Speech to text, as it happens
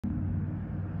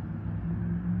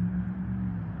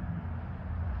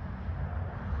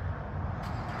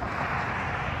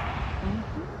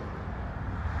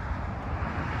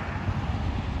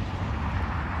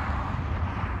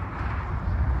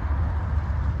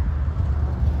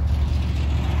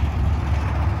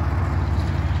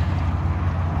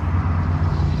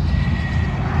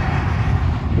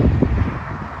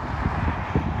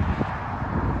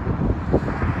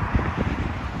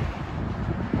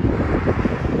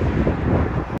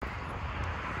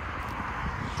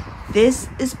This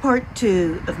is part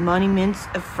 2 of Monuments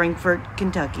of Frankfort,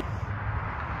 Kentucky.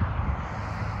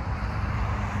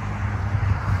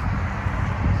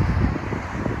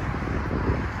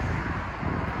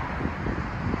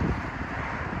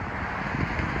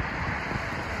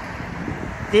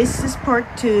 This is part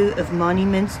 2 of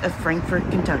Monuments of Frankfort,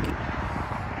 Kentucky.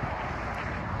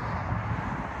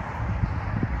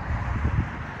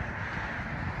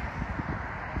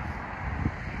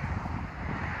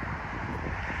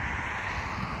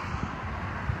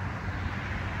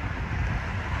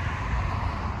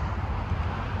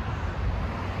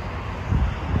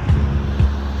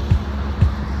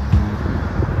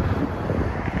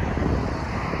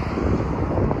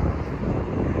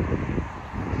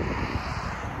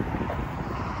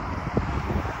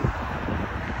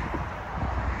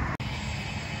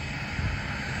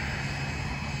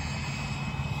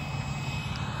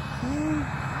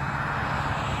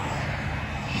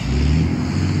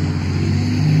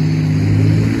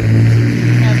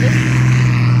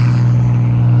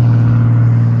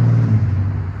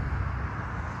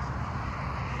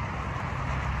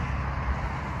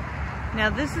 Now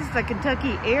this is the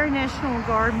Kentucky Air National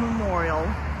Guard Memorial.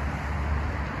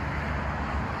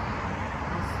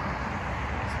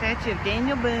 Statue of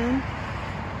Daniel Boone.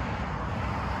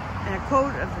 And a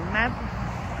quote of the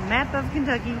map of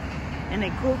Kentucky, and a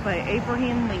quote by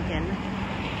Abraham Lincoln,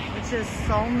 which says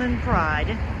Solomon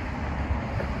Pride.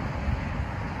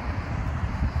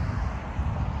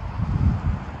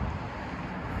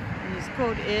 And his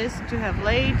quote is, "To have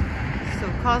laid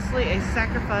so costly a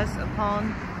sacrifice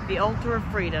upon the altar of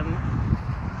freedom."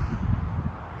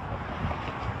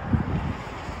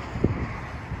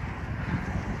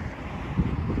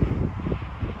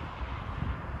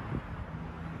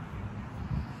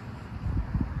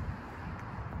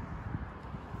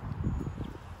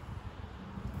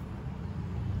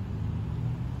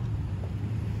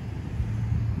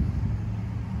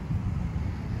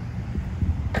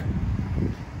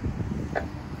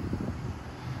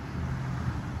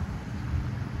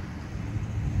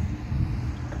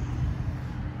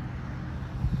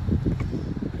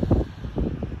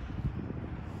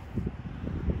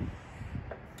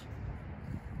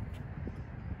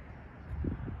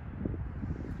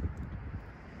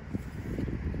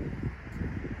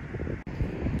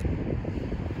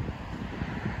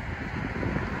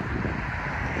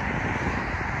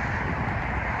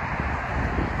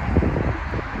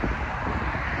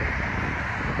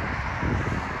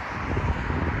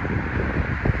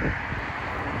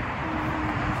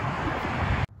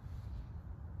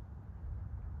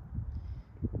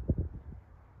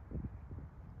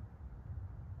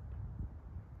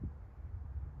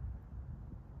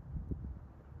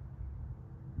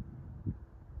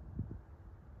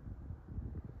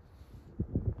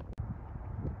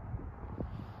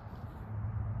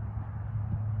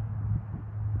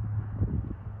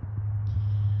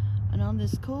 And on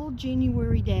this cold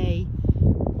January day,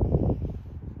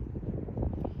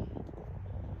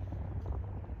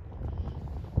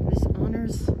 this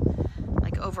honors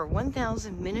like over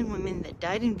 1,000 men and women that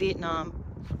died in Vietnam,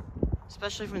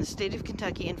 especially from the state of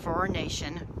Kentucky and for our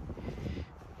nation.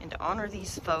 And to honor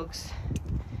these folks,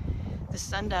 the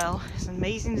sundial is an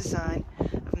amazing design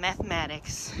of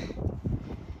mathematics.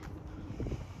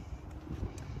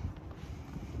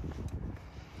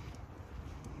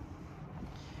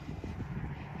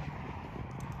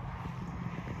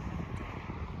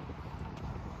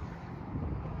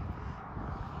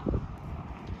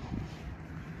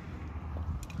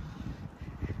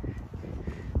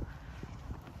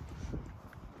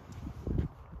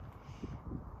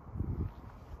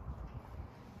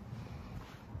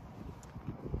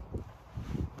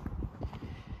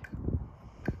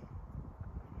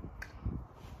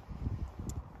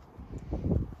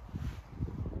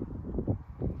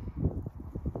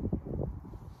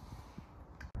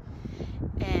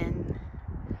 And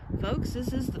folks,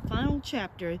 this is the final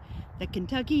chapter, the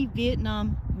Kentucky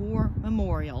Vietnam War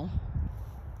Memorial.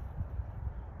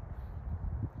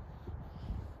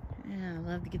 And I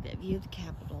love to get that view of the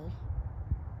Capitol.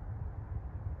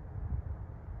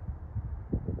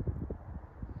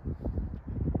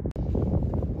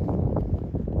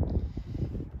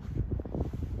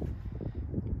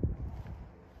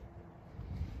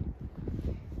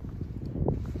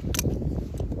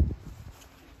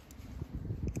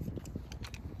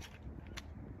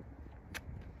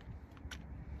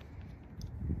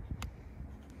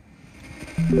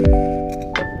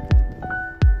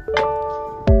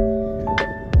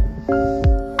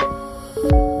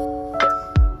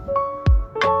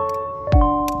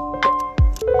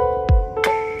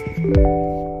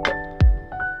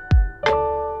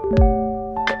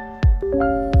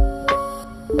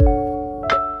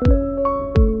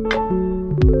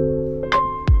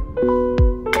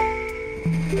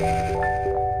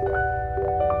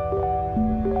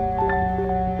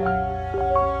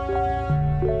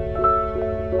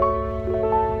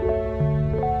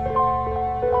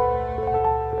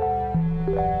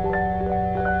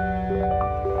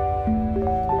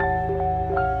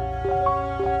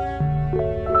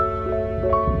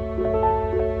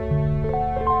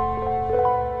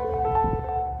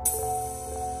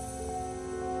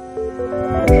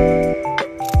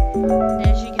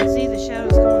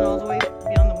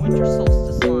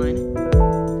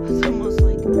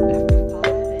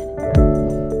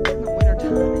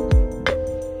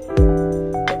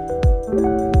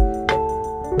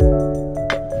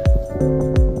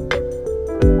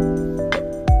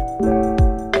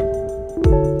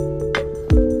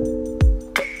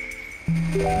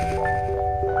 Below.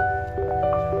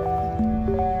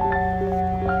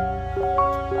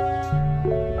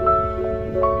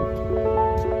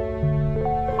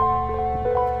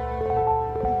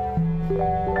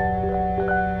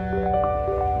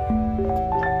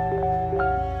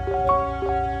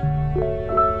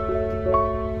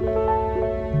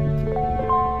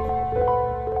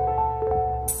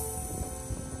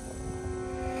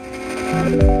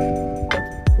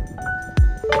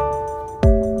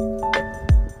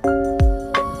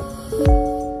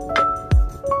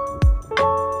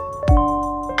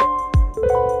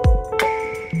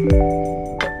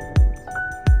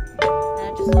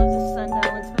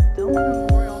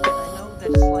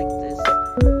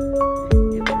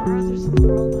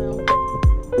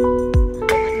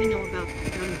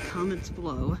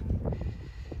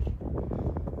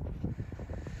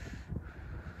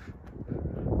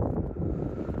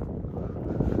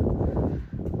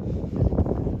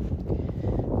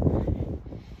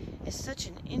 It's such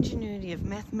an ingenuity of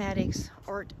mathematics,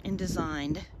 art, and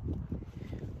design.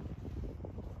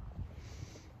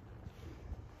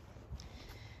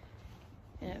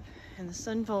 And the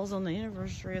sun falls on the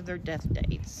anniversary of their death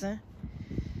dates.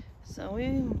 So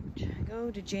we go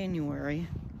to January.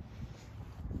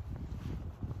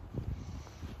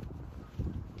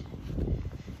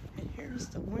 Here's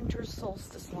the winter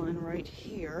solstice line right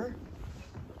here.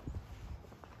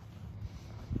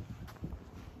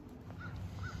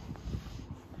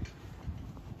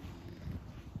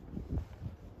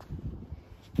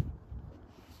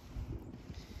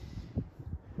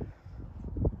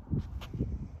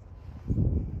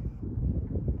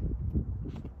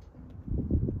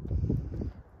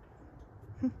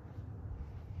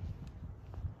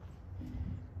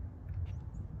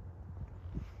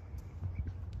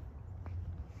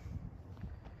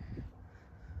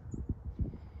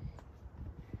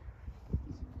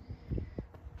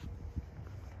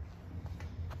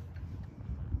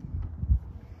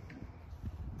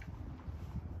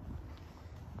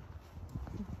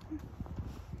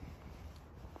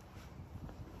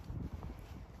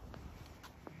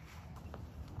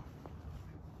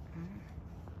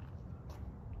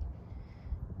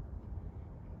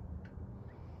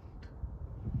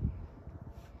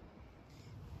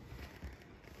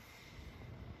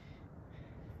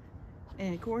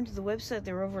 And according to the website,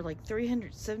 there are over like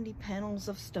 370 panels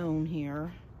of stone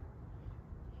here.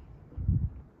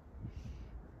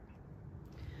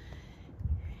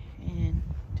 And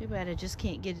too bad I just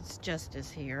can't get its justice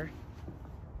here.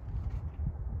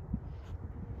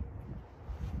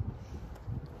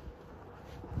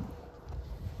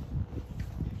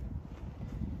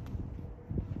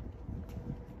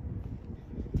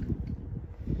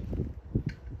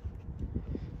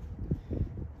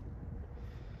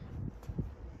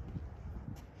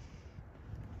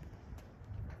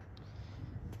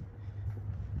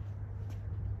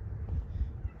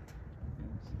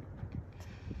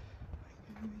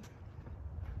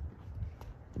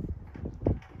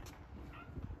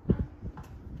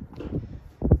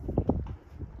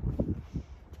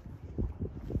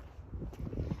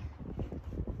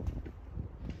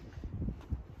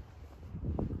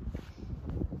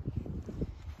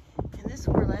 This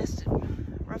war lasted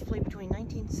roughly between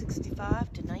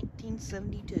 1965 to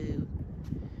 1972.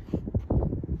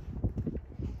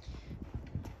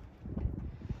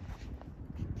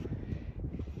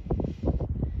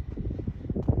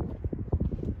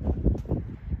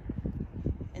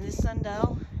 In this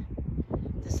sundial,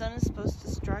 the sun is supposed to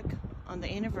strike on the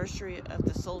anniversary of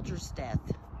the soldier's death.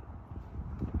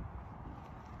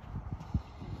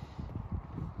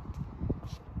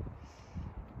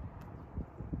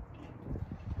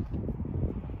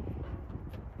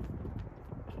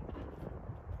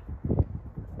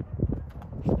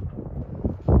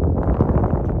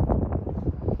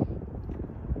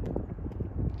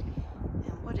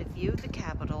 View of the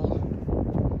Capitol.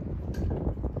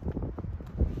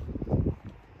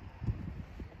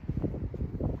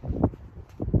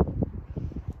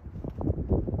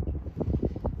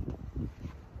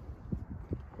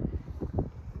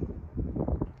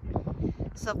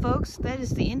 So folks, that is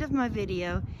the end of my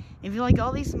video. If you like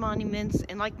all these monuments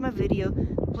and like my video,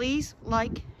 please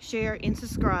like, share, and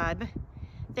subscribe.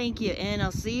 Thank you, and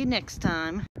I'll see you next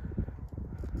time.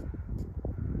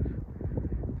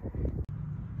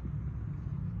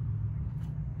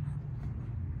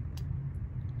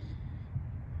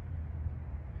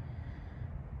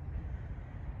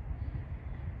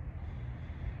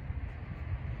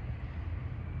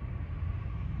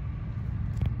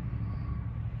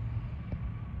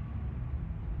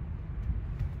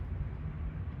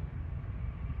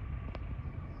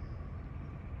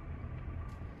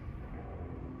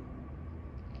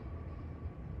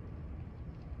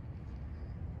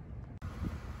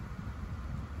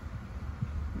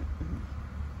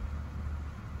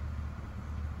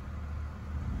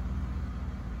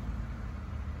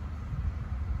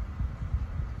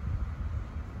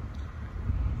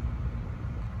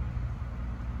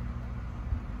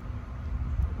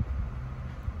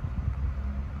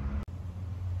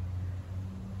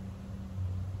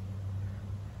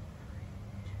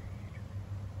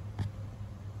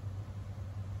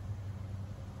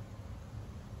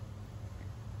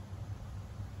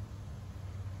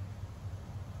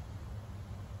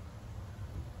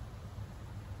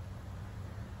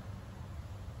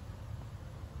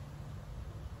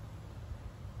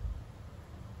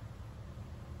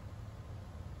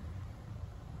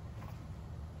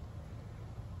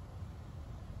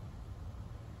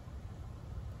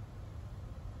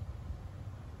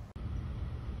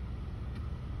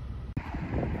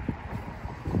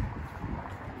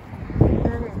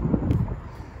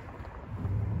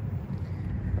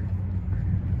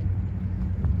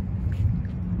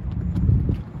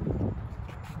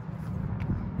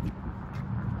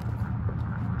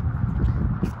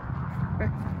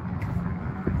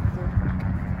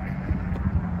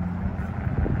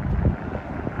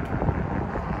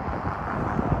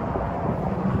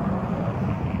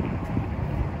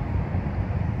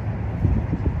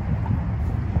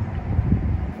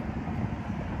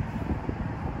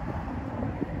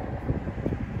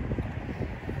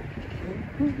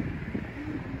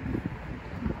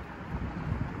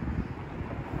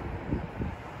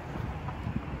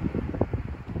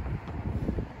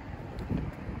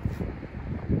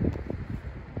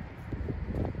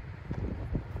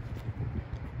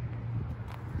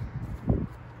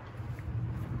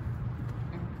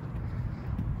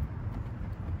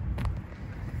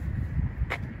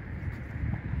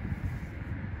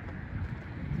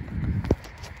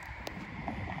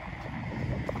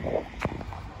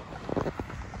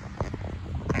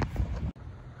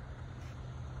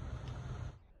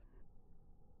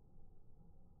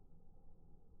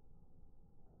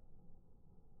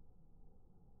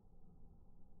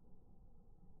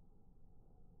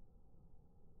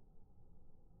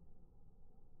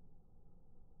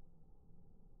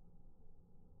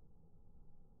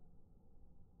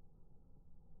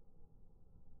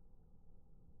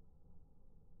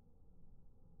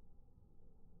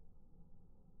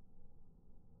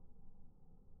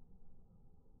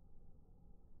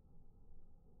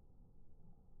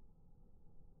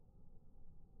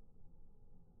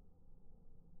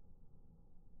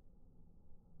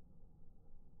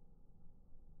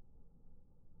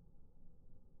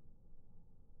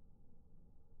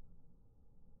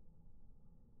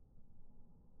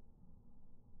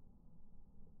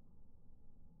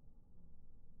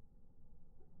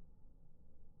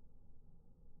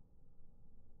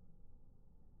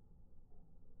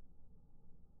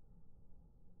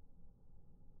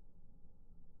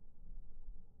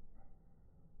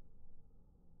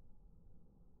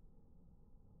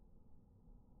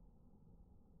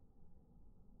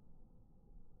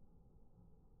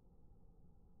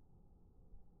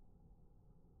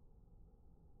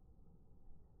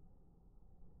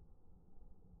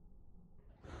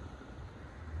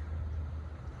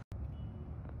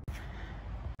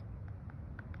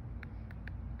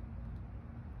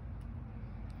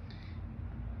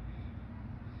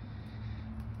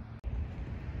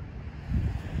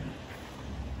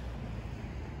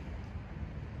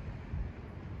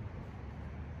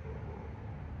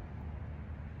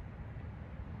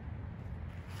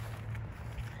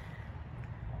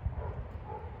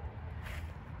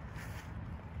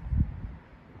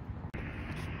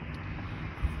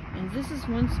 And this is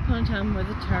once upon a time where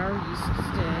the tower used to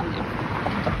stand in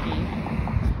Kentucky.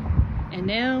 And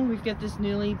now we've got this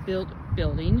newly built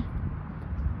building.